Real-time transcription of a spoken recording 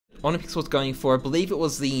Onypixel's going for, I believe it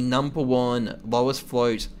was the #1 lowest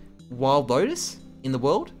float Wild Lotus in the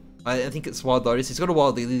world. I think it's Wild Lotus. It's got a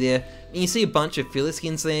Wild Lily there. And you see a bunch of filler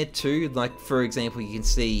skins there too. Like, for example, you can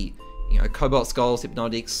see, you know, Cobalt Skulls,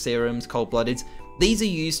 Hypnotics, Serums, Cold-Bloodeds. These are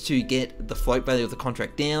used to get the float value of the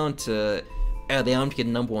contract down to allow him to get a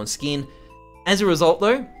 #1 skin. As a result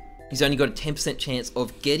though, he's only got a 10% chance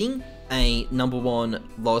of getting a #1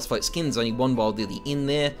 lowest float skin. There's only one Wild Lily in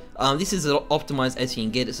there. This is optimized as you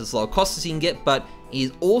can get. It's as low cost as you can get, but it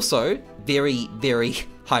is also very, very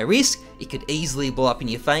high risk. It could easily blow up in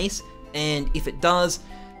your face, and if it does,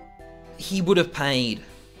 he would have paid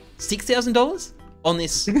 $6,000 on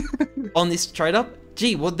this on this trade up.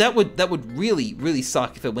 Gee, well that would really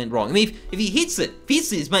suck if it went wrong. I mean, if he hits it,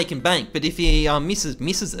 he's making bank. But if he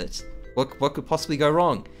misses it, what could possibly go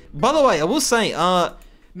wrong? By the way, I will say,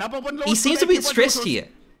 he seems a bit stressed here.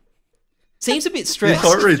 Seems a bit stressed.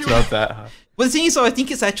 His heart rate's not that high. Well, the thing is, though, I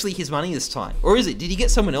think it's actually his money this time, or is it? Did he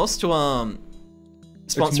get someone else to sponsor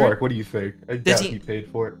It's Mark. it? What do you think? I doubt he paid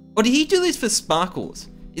for it. Or did he do this for Sparkles?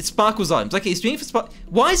 It's Sparkles items. Okay, he's doing it for Sparkles.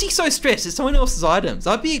 Why is he so stressed? It's someone else's items.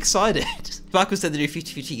 I'd be excited. Sparkles said they do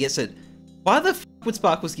 50-50, he gets it. Why the f would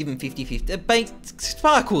Sparkles give him 50-50?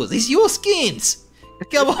 Sparkles, these are your skins.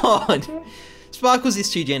 Come on. Sparkles is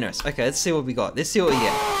too generous. Okay, let's see what we got. Let's see what we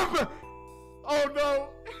get. Oh no!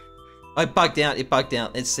 I bugged out. It bugged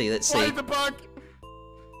out. Let's see. Let's see. Why the bug?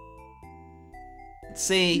 Let's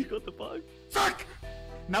see. You got the bug. Fuck!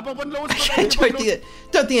 #1 lowest. I don't think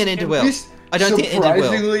it ended well. I don't think it ended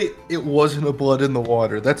well. Surprisingly, it wasn't a blood in the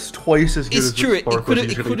water. That's twice as good It's as true. the Sparkles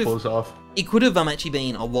usually pulls off. It could have actually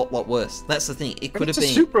been a lot worse. That's the thing. It could have It's been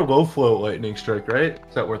a super low float lightning strike, right?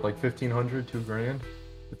 Is that worth like 1,500, 2 grand?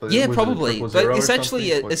 Yeah, Was it probably. triple But zero it's or actually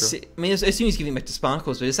something? I mean, as soon as giving back to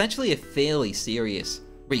Sparkles, but it's actually a fairly serious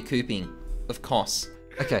recouping of costs.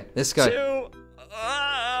 Okay, let's go.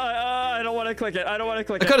 I don't want to click it. I don't want to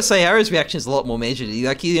click it. I gotta say, Arrow's reaction is a lot more measured.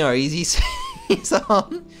 Like, you know, he's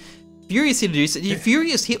Furious hit to do. Did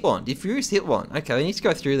Furious hit one? Did Furious hit one? Okay, we need to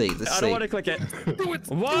go through these. Let's see. I don't want to click it. Do it!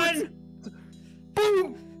 One!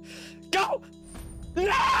 Boom! Go! No!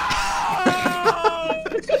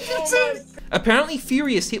 Apparently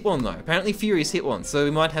Furious hit one though. Apparently Furious hit one. So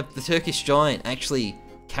we might have the Turkish Giant actually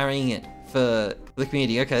carrying it for the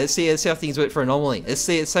community. Okay, let's see how things work for Anomaly. Let's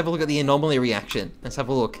have a look at the Anomaly reaction. Let's have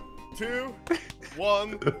a look. 2,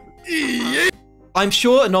 1. I'm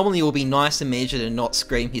sure Anomaly will be nice and measured and not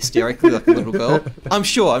scream hysterically like a little girl. I'm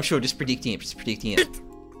sure, just predicting it,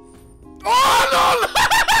 Oh no!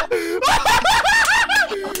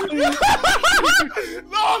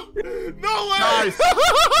 No way!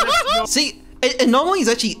 Nice. See, Anomaly is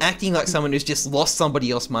actually acting like someone who's just lost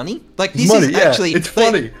somebody else's money. Like, this Money, is yeah, actually... it's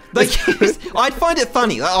funny. Like, I'd find it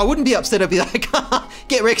funny. Like, I wouldn't be upset. I'd be like,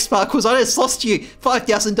 get wrecked, Sparkles. I just lost you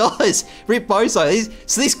 $5,000. Rip Bozo.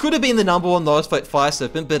 So this could have been the #1 lowest float Fire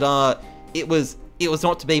Serpent, but it was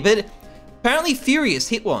not to be. But apparently Furious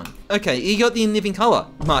hit one. Okay, you got the in living color.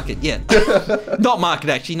 Market, yeah. Not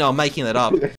market, actually. No, I'm making that up.